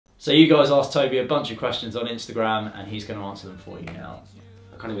So you guys asked Toby a bunch of questions on Instagram and he's going to answer them for you now.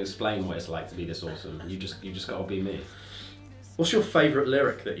 I can't even explain what it's like to be this awesome. You just got to be me. What's your favourite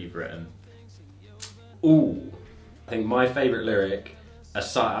lyric that you've written? Ooh, I think my favourite lyric,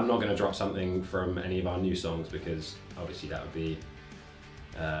 aside, I'm not going to drop something from any of our new songs because obviously that would be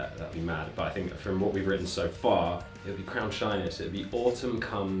mad. But I think from what we've written so far, it would be Crown Shyness. It would be autumn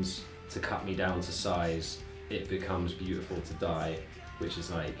comes to cut me down to size. It becomes beautiful to die, which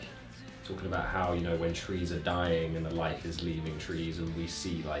is like talking about how, you know, when trees are dying and the life is leaving trees and we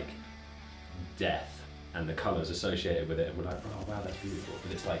see like death and the colours associated with it and we're like, oh wow, that's beautiful.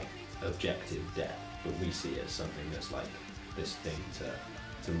 But it's like objective death, but we see it as something that's like this thing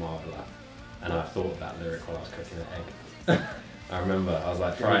to marvel at. And I thought of that lyric while I was cooking an egg. I remember I was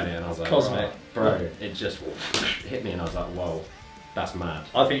like frying it and I was like, Cosmic. oh, bro, it just hit me and I was like, whoa, that's mad.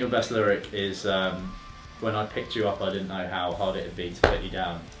 I think your best lyric is when I picked you up I didn't know how hard it would be to put you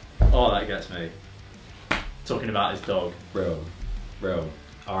down. Oh, that gets me. Talking about his dog. Real.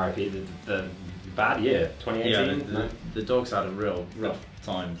 R.I.P. The bad year, 2018. Yeah, the dog's had a real rough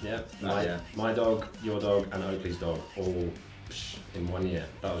time. Yep. Yeah. My dog, your dog, and Oakley's dog all in 1 year.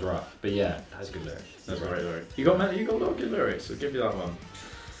 That was rough. But yeah, that's a good lyric. That's a great lyric. You got a lot of good lyrics, so I'll give you that one.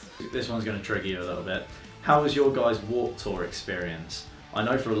 This one's going to trigger you a little bit. How was your guys' Warped Tour experience? I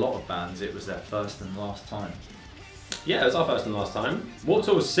know for a lot of bands it was their first and last time. Yeah, it was our first and last time. Warped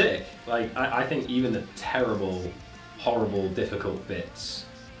Tour was sick. Like, I think even the terrible, horrible, difficult bits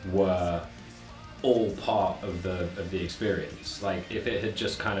were all part of the experience. Like, if it had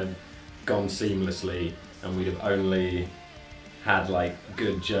just kind of gone seamlessly and we'd have only had like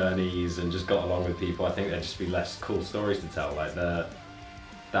good journeys and just got along with people, I think there'd just be less cool stories to tell. Like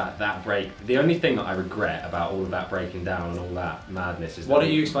that break. The only thing that I regret about all of that breaking down and all that madness is. Why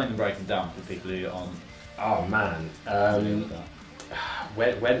don't you explain the breaking down for people who aren't? Oh man,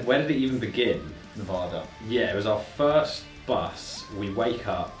 where did it even begin? Nevada. Yeah, it was our first bus. We wake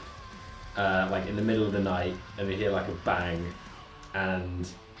up like in the middle of the night and we hear like a bang, and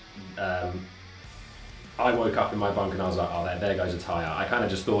I woke up in my bunk and I was like, oh, there goes a tyre. I kind of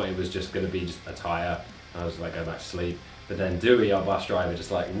just thought it was just going to be just a tyre. I was like, go back to sleep. But then Dewey, our bus driver,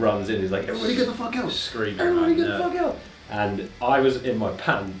 just like runs in. He's like, everybody get the fuck out! Screaming. Everybody get the fuck out! And I was in my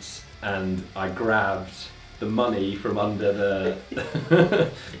pants and I grabbed the money from under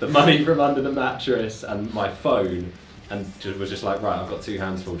the money from under the mattress and my phone, and was just like, right, I've got two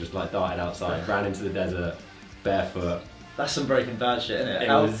hands full. Just like darted outside, ran into the desert, barefoot. That's some Breaking Bad shit, isn't it? It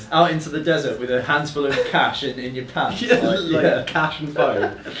out into the desert with a handful of cash in your pants. Like cash and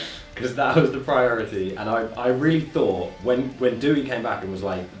phone, because that was the priority. And I really thought when Dewey came back and was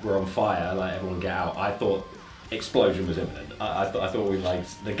like, we're on fire, like everyone get out, I thought explosion was imminent. I thought we like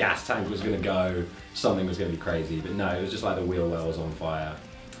the gas tank was going to go, something was going to be crazy. But no, it was just like the wheel well was on fire.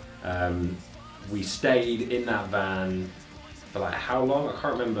 We stayed in that van for like how long? I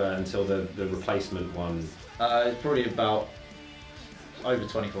can't remember, until the replacement one. Probably about over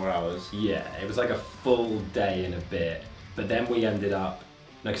 24 hours. Yeah, it was like a full day and a bit. But then we ended up,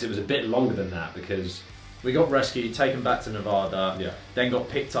 no, because it was a bit longer than that, because we got rescued, taken back to Nevada, yeah, then got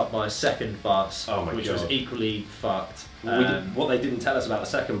picked up by a second bus, which God. was equally fucked. What they didn't tell us about the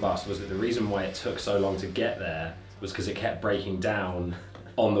second bus was that the reason why it took so long to get there was because it kept breaking down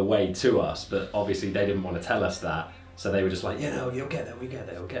on the way to us, but obviously they didn't want to tell us that, so they were just like, yeah, no, you'll get there, we'll get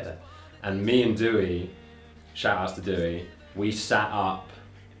there. And me and Dewey, shout outs to Dewey, we sat up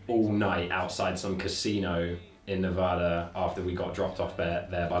all night outside some casino in Nevada after we got dropped off there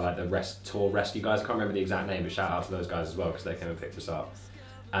by like the tour rescue guys. I can't remember the exact name, but shout out to those guys as well because they came and picked us up.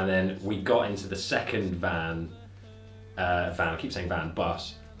 And then we got into the second I keep saying van,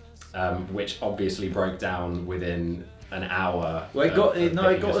 bus, which obviously broke down within an hour. Well, it got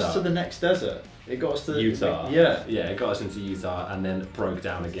us to the next desert. It got us to Utah. Yeah, it got us into Utah and then broke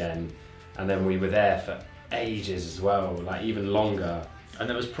down again. And then we were there for ages as well, like even longer. And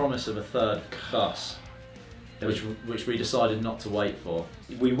there was promise of a third bus, which we decided not to wait for.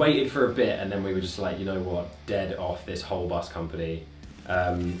 We waited for a bit and then we were just like, you know what, dead off this whole bus company.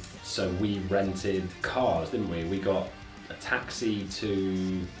 So we rented cars, didn't we? We got a taxi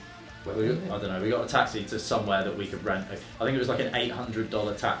to... I don't know, we got a taxi to somewhere that we could rent. I think it was like an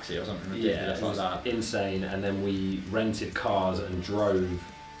 $800 taxi or something ridiculous like that. Insane. And then we rented cars and drove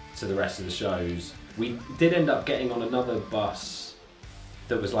to the rest of the shows. We did end up getting on another bus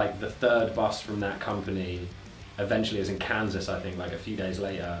that was like the third bus from that company. Eventually it was in Kansas, I think, like a few days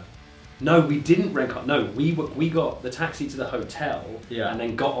later. No, we didn't rent car. No, we got the taxi to the hotel, Yeah. and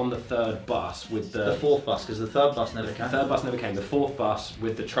then got on the third bus with The fourth bus, because the third bus never came. The third bus never came. The fourth bus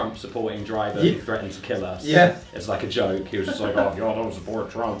with the Trump supporting driver who threatened to kill us. Yeah. It's like a joke. He was just like, oh, y'all don't support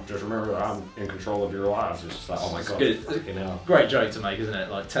Trump. Just remember that I'm in control of your lives. It's just like, oh my god. Good. Fucking hell. Great joke to make, isn't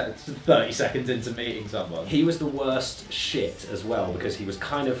it? Like 30 seconds into meeting someone. He was the worst shit as well, because he was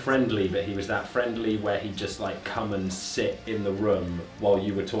kind of friendly, but he was that friendly where he'd just like come and sit in the room while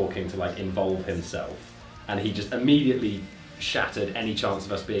you were talking to like involve himself. And he just immediately shattered any chance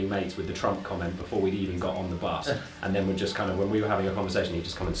of us being mates with the Trump comment before we'd even got on the bus. And then would just kind of, when we were having a conversation, he'd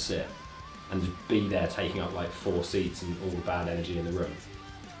just come and sit and just be there taking up like 4 seats and all the bad energy in the room.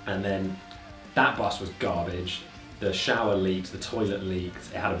 And then that bus was garbage. The shower leaked, the toilet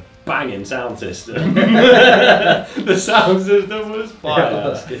leaked, it had a banging sound system. The sound system was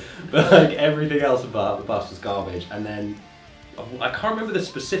fire. Yeah, but like everything else about the bus was garbage. And then I can't remember the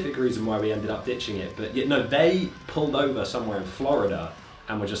specific reason why we ended up ditching it, but no, they pulled over somewhere in Florida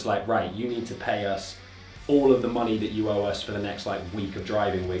and were just like, right, you need to pay us all of the money that you owe us for the next like week of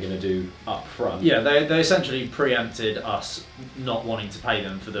driving we're going to do up front. Yeah, they essentially preempted us not wanting to pay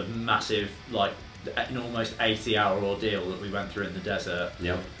them for the massive, like, an almost 80-hour ordeal that we went through in the desert.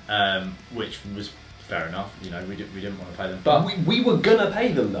 Yep. Which was fair enough, you know, we didn't want to pay them. But we were gonna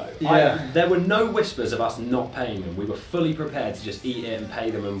pay them though. Yeah. There were no whispers of us not paying them. We were fully prepared to just eat it and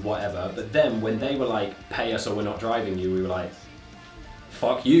pay them and whatever. But then when they were like, pay us or we're not driving you, we were like,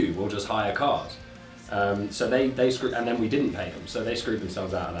 fuck you, we'll just hire cars. So they screwed, and then we didn't pay them. So they screwed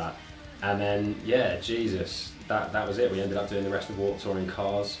themselves out of that. And then, yeah, Jesus, that was it. We ended up doing the rest of the Warped Tour in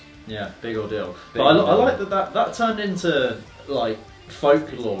cars. Yeah, big ordeal. But I like that turned into like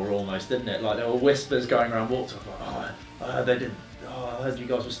folklore almost, didn't it? Like there were whispers going around Warped Tour, like, I heard you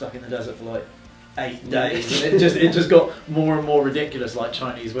guys were stuck in the desert for like 8 days. And it just got more and more ridiculous, like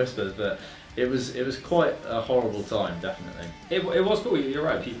Chinese whispers. But it was quite a horrible time, definitely. It was cool. You're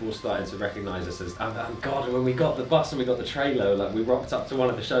right. People started to recognise us as, oh God, when we got the bus and we got the trailer, like we rocked up to one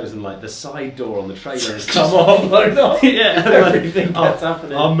of the shows and like the side door on the trailer has come off. Blown off. Yeah, everything kept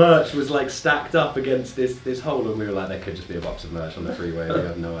happening. Our merch was like stacked up against this hole, and we were like, there could just be a box of merch on the freeway. We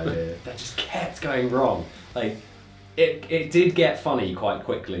have no idea. That just kept going wrong. Like it did get funny quite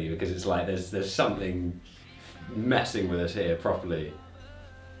quickly, because it's like there's something messing with us here properly.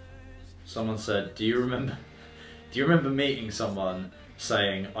 Someone said, do you remember meeting someone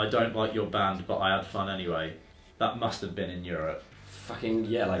saying, I don't like your band, but I had fun anyway? That must have been in Europe. Fucking,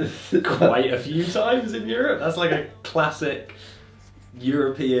 yeah, like quite a few times in Europe. That's like a classic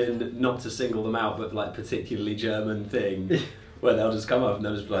European, not to single them out, but like particularly German thing, where they'll just come up and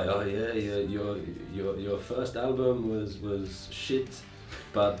they'll just be like, oh yeah, your first album was shit,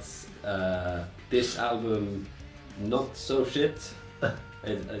 but this album not so shit.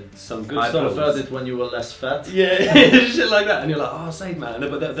 Some good songs. I preferred it when you were less fat. Yeah, shit like that. And you're like, oh, save man.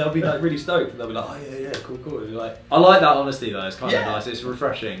 But they'll be like really stoked. They'll be like, oh yeah, cool. And you're like, I like that honesty though. It's kind of nice. It's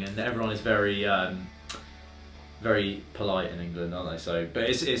refreshing, and everyone is very, very polite in England, aren't they? So, but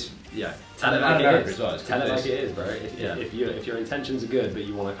it's yeah. Tell it like it is. Well. Tell it like it is, bro. If your intentions are good, but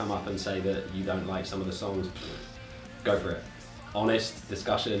you want to come up and say that you don't like some of the songs, go for it. Honest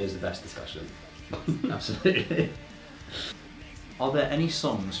discussion is the best discussion. Absolutely. Are there any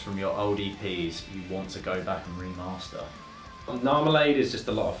songs from your old EPs you want to go back and remaster? Marmalade is just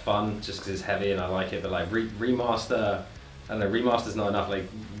a lot of fun, just because it's heavy and I like it. But like remaster, I don't know. Remaster's not enough. Like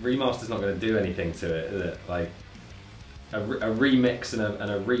remaster's not going to do anything to it, is it? Like a remix and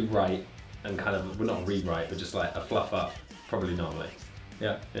a rewrite and kind of, well, not a rewrite, but just like a fluff up. Probably Marmalade.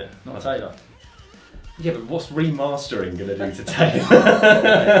 Yeah. Not a Taylor. Yeah, but what's remastering gonna do to Taylor?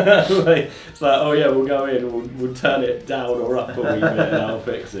 Like, it's like, oh yeah, we'll go in, we'll turn it down or up a wee bit and I'll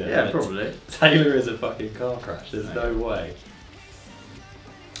fix it. Yeah, like, probably. Taylor is a fucking car crash, there's no way.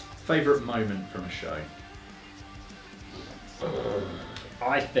 Favourite moment from a show?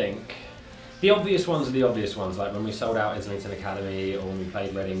 I think the obvious ones are the obvious ones, like when we sold out Islington Academy, or when we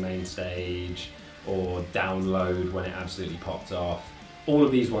played Reading Main Stage, or Download when it absolutely popped off. All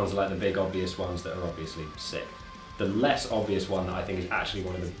of these ones are like the big obvious ones that are obviously sick. The less obvious one that I think is actually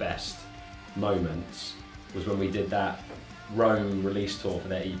one of the best moments was when we did that Rome release tour for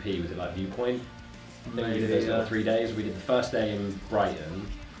their EP. Was it like Viewpoint? I think we did those little 3 days. We did the first day in Brighton,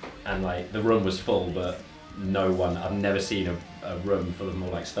 and like the room was full, but no one. I've never seen a room full of more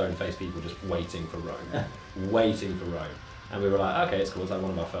like stone-faced people just waiting for Rome, waiting for Rome. And we were like, okay, it's cool. It's like one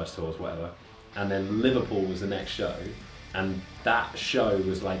of our first tours, whatever. And then Liverpool was the next show. And that show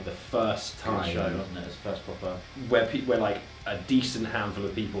was like the first time, Good show, wasn't it? It's first proper. Where like a decent handful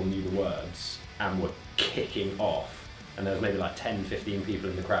of people knew the words and were kicking off. And there was maybe like 10, 15 people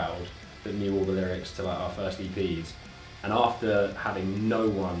in the crowd. that knew all the lyrics to like our first EPs, and after having no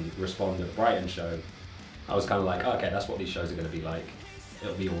one respond at the Brighton show, I was kind of like, okay, that's what these shows are going to be like.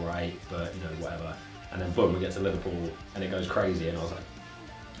 It'll be all right, but you know, whatever. And then boom, we get to Liverpool and it goes crazy, and I was like,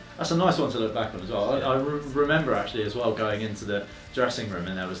 that's a nice one to look back on as well. Yeah. I remember actually as well going into the dressing room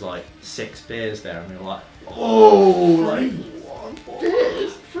and there was like 6 beers there, and we were like, oh, like 1 beer,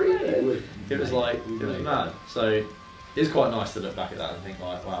 3 beers. It was like, it was mad. So it's quite nice to look back at that and think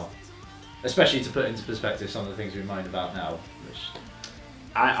like, wow. Especially to put into perspective some of the things we moan about now. Which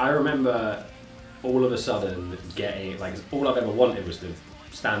I remember all of a sudden getting, like, all I've ever wanted was to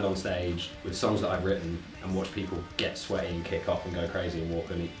stand on stage with songs that I've written and watch people get sweaty and kick off and go crazy and walk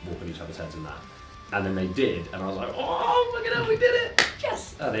on each other's heads and that. And then they did, and I was like, oh, look at how we did it!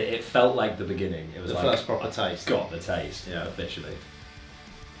 Yes! And it felt like the beginning. It was the like, first proper taste. Got the taste, yeah, officially.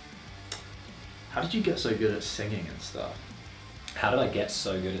 How did you get so good at singing and stuff? How did I get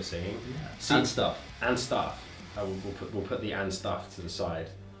so good at singing? Yeah. And stuff. And stuff. We'll put the and stuff to the side.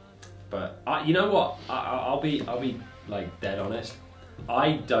 But you know what? I'll be like dead honest.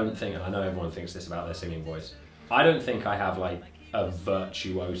 I don't think, and I know everyone thinks this about their singing voice, I don't think I have like a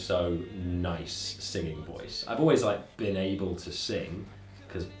virtuoso nice singing voice. I've always like been able to sing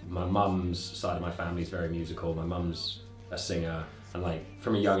because my mum's side of my family is very musical. My mum's a singer, and like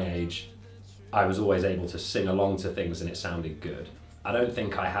from a young age I was always able to sing along to things and it sounded good. I don't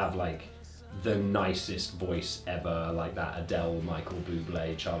think I have like the nicest voice ever, like that Adele, Michael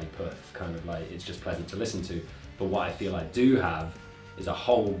Bublé, Charlie Puth kind of, like, it's just pleasant to listen to. But what I feel I do have is a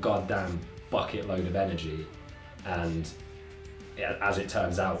whole goddamn bucket load of energy, and as it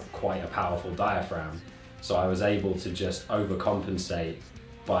turns out, quite a powerful diaphragm. So I was able to just overcompensate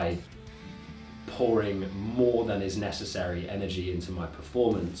by pouring more than is necessary energy into my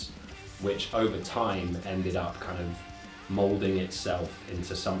performance, which over time ended up kind of molding itself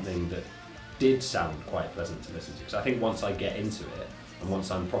into something that did sound quite pleasant to listen to. Because I think once I get into it, and once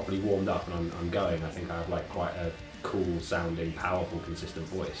I'm properly warmed up and I'm going, I think I have like quite a cool sounding, powerful, consistent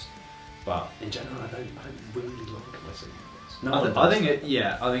voice. But in general, I don't really like my singing voice. No, I think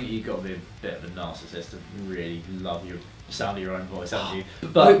you've got to be a bit of a narcissist to really love your sound of your own voice, haven't you?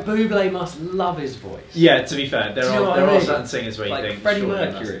 But Bublé must love his voice. Yeah, to be fair, there are certain singers where you like think Freddie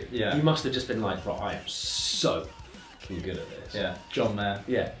Mercury. Yeah, you must have just been like, bro, I am so fucking good at this. Yeah, John Mayer.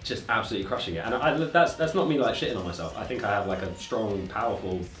 Yeah, just absolutely crushing it. And that's not me like shitting on myself. I think I have like a strong,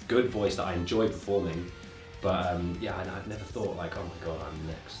 powerful, good voice that I enjoy performing. But yeah, I've never thought like, oh my god, I'm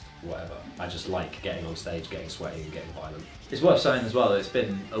next, whatever. I just like getting on stage, getting sweaty and getting violent. It's worth saying as well that it's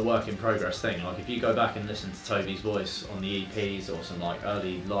been a work in progress thing. Like if you go back and listen to Toby's voice on the EPs or some like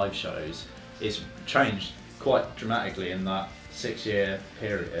early live shows, it's changed quite dramatically in that 6-year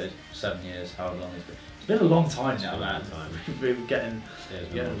period, 7 years, however long it's been. It's been a long time now, man. We're getting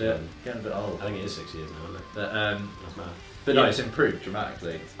a bit old. I think it is 6 years now, isn't it? But, that's mad. But no, it's improved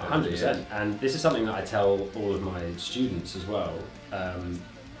dramatically. 100%. And this is something that I tell all of my students as well.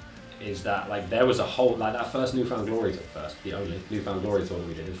 Is that like there was a whole, like that first Newfound Glory tour, the only Newfound Glory tour that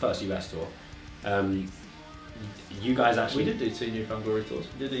we did, the first US tour. You guys actually... We did do 2 Newfound Glory tours.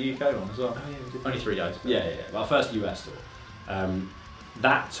 We did the UK one as well. Oh, yeah, we did. Only 3 days. Yeah. Well, our first US tour.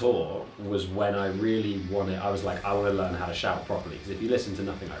 That tour was when I really wanted, I was like, I want to learn how to shout properly. Because if you listen to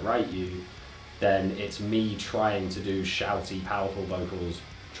Nothing I Write You, then it's me trying to do shouty, powerful vocals,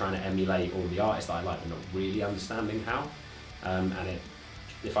 trying to emulate all the artists that I like, but not really understanding how. And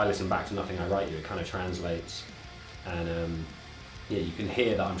if I listen back to Nothing I Write You, it kind of translates. And yeah, you can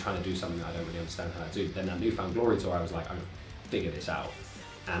hear that I'm trying to do something that I don't really understand how to do. Then that Newfound Glory tour, I was like, I'm going to figure this out.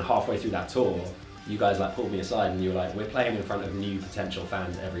 And halfway through that tour, you guys like pulled me aside and you were like, we're playing in front of new potential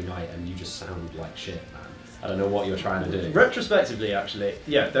fans every night and you just sound like shit, man. I don't know what you're trying to do. Retrospectively, actually,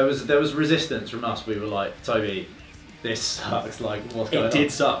 yeah, there was resistance from us. We were like, Toby, this sucks. Like, what's going on? It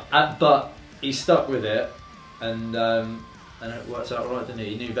did suck. But he stuck with it, and it worked out right, didn't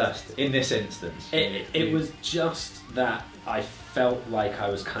he? He knew best in this instance. It was just that I felt like I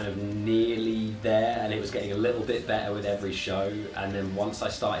was kind of nearly there, and it was getting a little bit better with every show. And then once I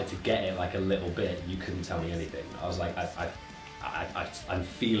started to get it like a little bit, you couldn't tell me anything. I was like, I'm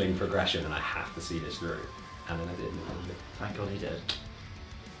feeling progression, and I have to see this through. And then I did. Thank God he did.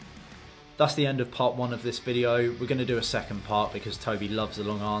 That's the end of part 1 of this video. We're going to do a second part because Toby loves a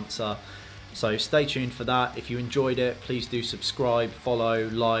long answer. So stay tuned for that. If you enjoyed it, please do subscribe, follow,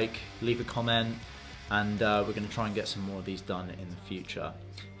 like, leave a comment, and we're going to try and get some more of these done in the future.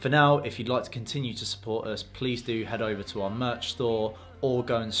 For now, if you'd like to continue to support us, please do head over to our merch store or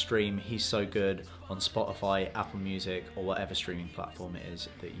go and stream He's So Good on Spotify, Apple Music, or whatever streaming platform it is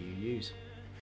that you use.